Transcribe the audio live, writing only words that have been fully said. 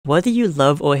Whether you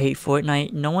love or hate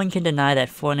Fortnite, no one can deny that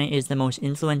Fortnite is the most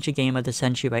influential game of the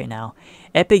century right now.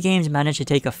 Epic Games managed to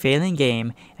take a failing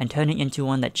game and turn it into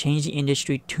one that changed the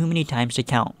industry too many times to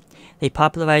count. They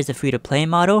popularized the free-to-play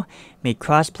model, made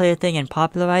cross-play a thing and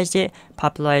popularized it,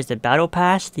 popularized the battle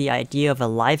pass, the idea of a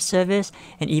live service,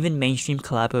 and even mainstream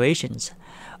collaborations.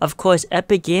 Of course,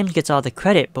 Epic Games gets all the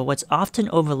credit, but what's often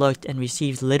overlooked and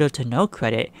receives little to no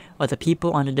credit are the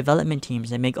people on the development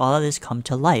teams that make all of this come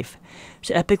to life.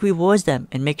 So Epic rewards them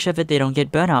and makes sure that they don't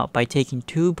get burnt out by taking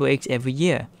 2 breaks every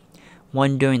year,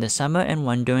 one during the summer and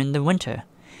one during the winter.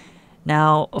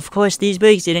 Now, of course, these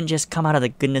breaks didn't just come out of the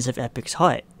goodness of Epic's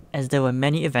heart, as there were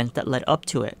many events that led up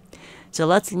to it. So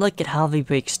let's look at how the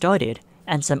break started,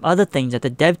 and some other things that the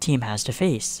dev team has to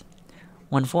face.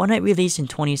 When Fortnite released in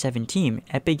 2017,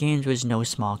 Epic Games was no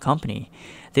small company.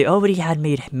 They already had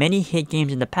made many hit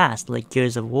games in the past like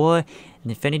Gears of War,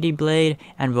 Infinity Blade,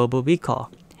 and Robo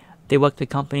Recall. They worked with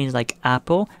companies like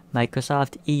Apple,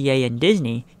 Microsoft, EA, and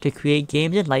Disney to create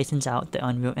games and license out the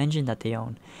Unreal Engine that they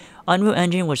own. Unreal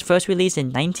Engine was first released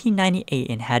in 1998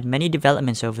 and had many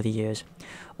developments over the years.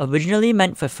 Originally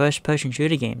meant for first-person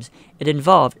shooter games, it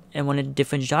evolved and went into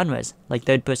different genres, like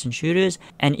third-person shooters,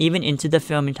 and even into the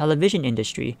film and television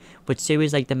industry, with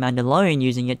series like The Mandalorian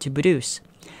using it to produce.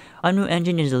 Unreal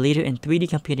Engine is a leader in 3D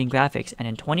computing graphics, and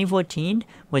in 2014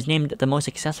 was named the most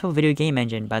successful video game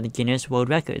engine by the Guinness World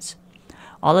Records.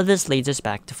 All of this leads us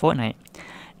back to Fortnite.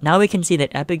 Now we can see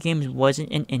that Epic Games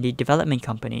wasn't an indie development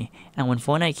company, and when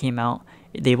Fortnite came out,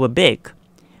 they were big.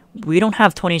 We don't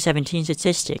have 2017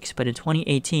 statistics, but in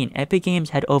 2018, Epic Games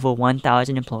had over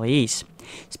 1,000 employees,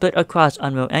 split across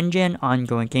Unreal Engine,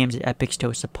 ongoing games that Epic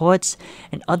still supports,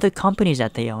 and other companies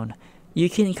that they own. You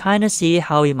can kinda see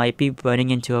how we might be running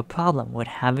into a problem with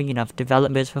having enough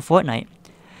developers for Fortnite.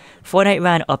 Fortnite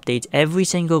ran updates every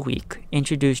single week,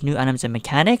 introduced new items and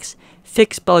mechanics,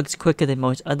 fixed bugs quicker than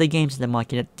most other games in the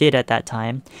market did at that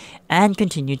time, and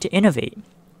continued to innovate.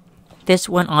 This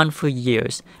went on for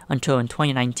years, until in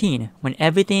 2019, when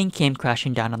everything came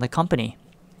crashing down on the company.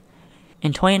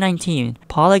 In 2019,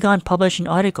 Polygon published an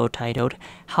article titled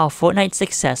How Fortnite's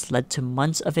Success Led to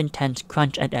Months of Intense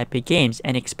Crunch at Epic Games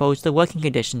and Exposed the Working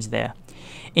Conditions There.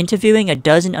 Interviewing a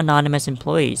dozen anonymous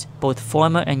employees, both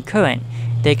former and current,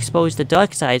 they exposed the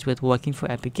dark sides with working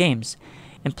for Epic Games.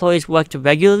 Employees worked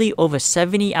regularly over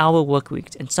 70-hour work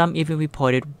weeks, and some even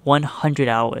reported 100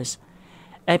 hours.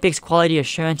 Epic's quality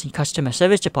assurance and customer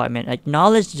service department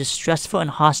acknowledged the stressful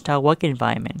and hostile work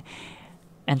environment,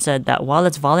 and said that while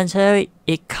it's voluntary,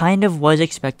 it kind of was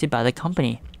expected by the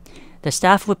company. The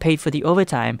staff were paid for the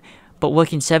overtime, but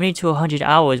working 70 to 100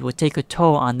 hours would take a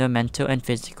toll on their mental and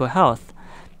physical health.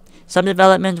 Some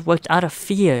developments worked out of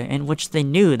fear, in which they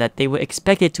knew that they were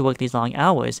expected to work these long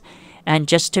hours, and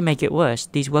just to make it worse,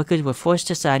 these workers were forced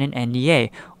to sign an NDA,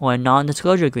 or a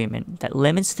non-disclosure agreement, that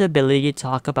limits the ability to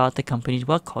talk about the company's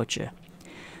work culture.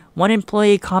 One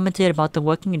employee commented about the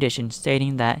working conditions,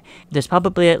 stating that there's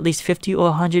probably at least 50 or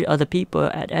 100 other people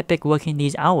at Epic working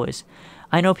these hours.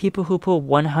 I know people who pull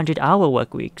 100-hour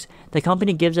work weeks. The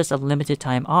company gives us a limited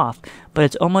time off, but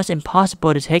it's almost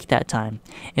impossible to take that time.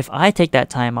 If I take that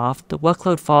time off, the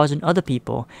workload falls on other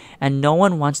people, and no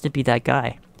one wants to be that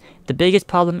guy. The biggest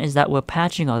problem is that we're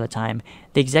patching all the time.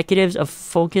 The executives are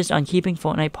focused on keeping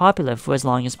Fortnite popular for as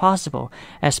long as possible,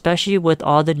 especially with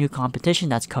all the new competition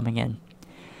that's coming in.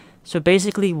 So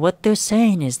basically what they're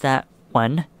saying is that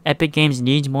 1. Epic Games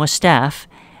needs more staff,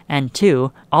 and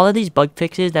 2. All of these bug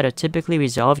fixes that are typically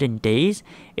resolved in days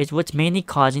is what's mainly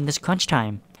causing this crunch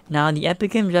time. Now, the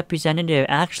Epic Games representative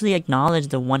actually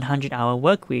acknowledged the 100-hour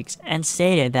work weeks and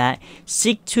stated that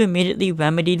seek to immediately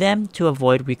remedy them to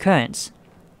avoid recurrence.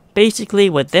 Basically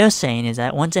what they're saying is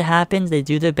that once it happens, they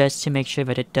do their best to make sure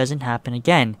that it doesn't happen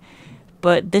again.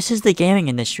 But this is the gaming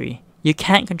industry. You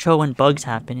can't control when bugs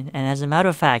happen, and as a matter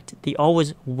of fact, they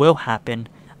always will happen.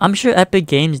 I'm sure Epic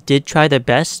Games did try their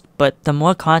best, but the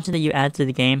more content that you add to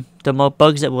the game, the more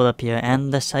bugs that will appear,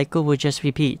 and the cycle will just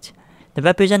repeat. The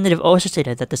representative also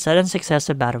stated that the sudden success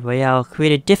of Battle Royale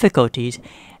created difficulties,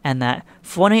 and that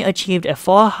Fortnite achieved a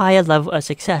far higher level of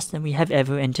success than we have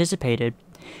ever anticipated.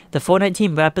 The Fortnite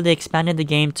team rapidly expanded the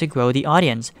game to grow the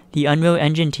audience. The Unreal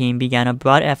Engine team began a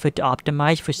broad effort to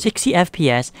optimize for 60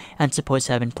 FPS and support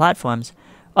 7 platforms.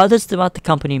 Others throughout the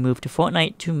company moved to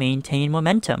Fortnite to maintain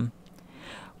momentum.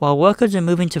 While workers were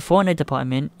moving to Fortnite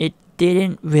department, it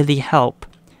didn't really help.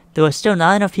 There were still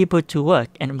not enough people to work,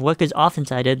 and workers often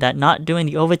cited that not doing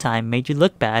the overtime made you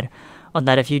look bad, or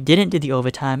that if you didn't do the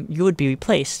overtime, you would be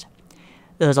replaced.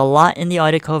 There was a lot in the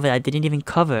article that I didn't even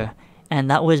cover, and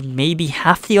that was maybe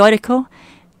half the article.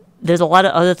 There's a lot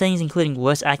of other things, including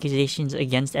worse accusations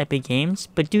against Epic Games,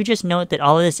 but do just note that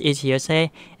all of this is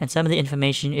hearsay, and some of the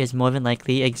information is more than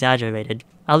likely exaggerated.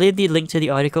 I'll leave the link to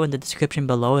the article in the description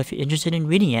below if you're interested in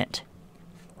reading it.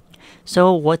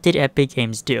 So what did Epic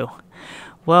Games do?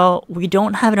 Well, we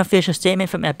don't have an official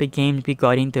statement from Epic Games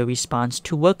regarding their response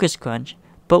to workers' crunch,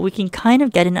 but we can kind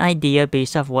of get an idea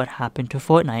based off what happened to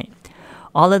Fortnite.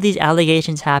 All of these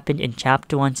allegations happened in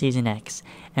Chapter 1 Season X,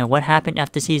 and what happened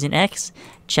after Season X?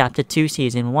 Chapter 2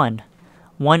 Season 1.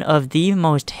 One of the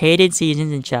most hated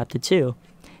seasons in Chapter 2.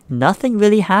 Nothing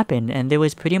really happened, and there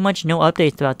was pretty much no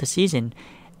updates throughout the season,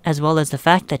 as well as the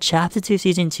fact that Chapter 2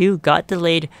 Season 2 got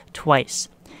delayed twice.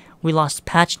 We lost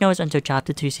patch notes until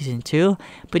Chapter 2 Season 2,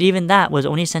 but even that was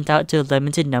only sent out to a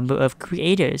limited number of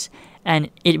creators, and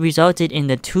it resulted in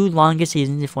the two longest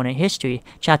seasons in Fortnite history,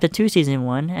 Chapter 2 Season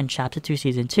 1 and Chapter 2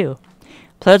 Season 2.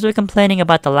 Players were complaining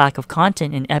about the lack of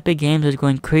content, and Epic Games was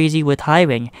going crazy with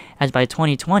hiring, as by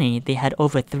 2020 they had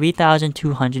over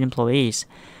 3,200 employees.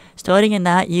 Starting in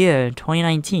that year,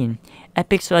 2019,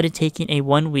 Epic started taking a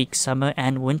 1-week summer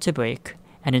and winter break.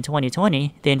 And in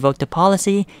 2020, they invoked a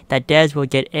policy that devs will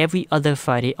get every other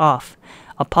Friday off,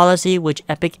 a policy which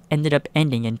Epic ended up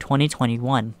ending in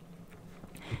 2021.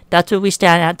 That's where we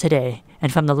stand at today,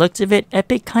 and from the looks of it,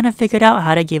 Epic kind of figured out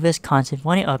how to give us constant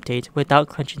Fortnite updates without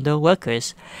crunching their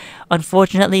workers.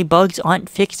 Unfortunately, bugs aren't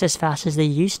fixed as fast as they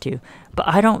used to, but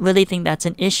I don't really think that's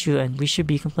an issue and we should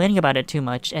be complaining about it too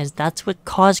much, as that's what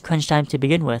caused crunch time to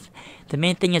begin with. The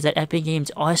main thing is that Epic Games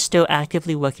are still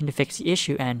actively working to fix the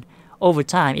issue, and over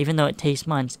time, even though it takes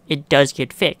months, it does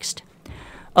get fixed.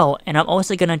 Oh, and I'm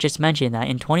also gonna just mention that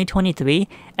in 2023,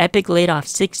 Epic laid off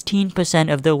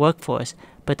 16% of their workforce,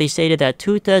 but they stated that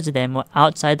 2/3 of them were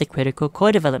outside the critical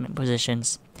core development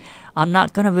positions. I'm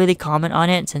not gonna really comment on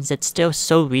it since it's still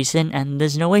so recent and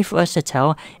there's no way for us to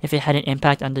tell if it had an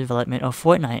impact on the development of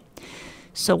Fortnite.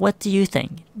 So what do you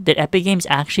think? Did Epic Games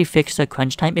actually fix the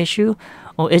crunch time issue,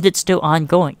 or is it still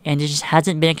ongoing and it just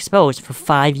hasn't been exposed for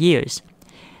 5 years?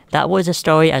 That was a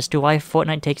story as to why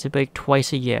Fortnite takes a break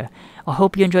twice a year. I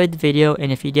hope you enjoyed the video, and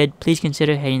if you did, please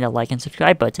consider hitting the like and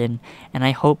subscribe button, and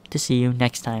I hope to see you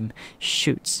next time.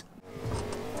 Shoots.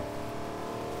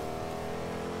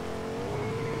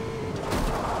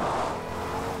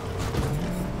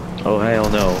 Oh hell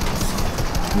no.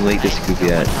 I'm late this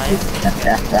Scooby at.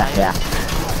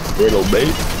 Little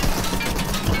mate.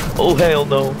 Oh hell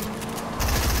no.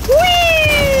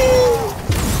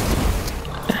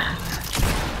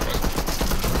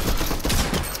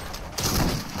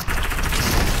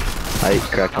 I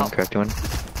cracked one.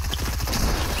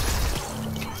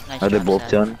 Nice. Are they both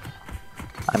done?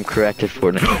 I'm corrected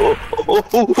for now.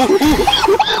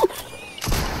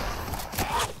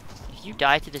 If you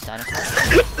die to this dinosaur,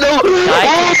 No! die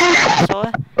to this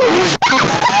dinosaur.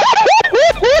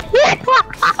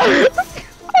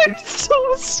 I'm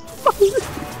so sorry.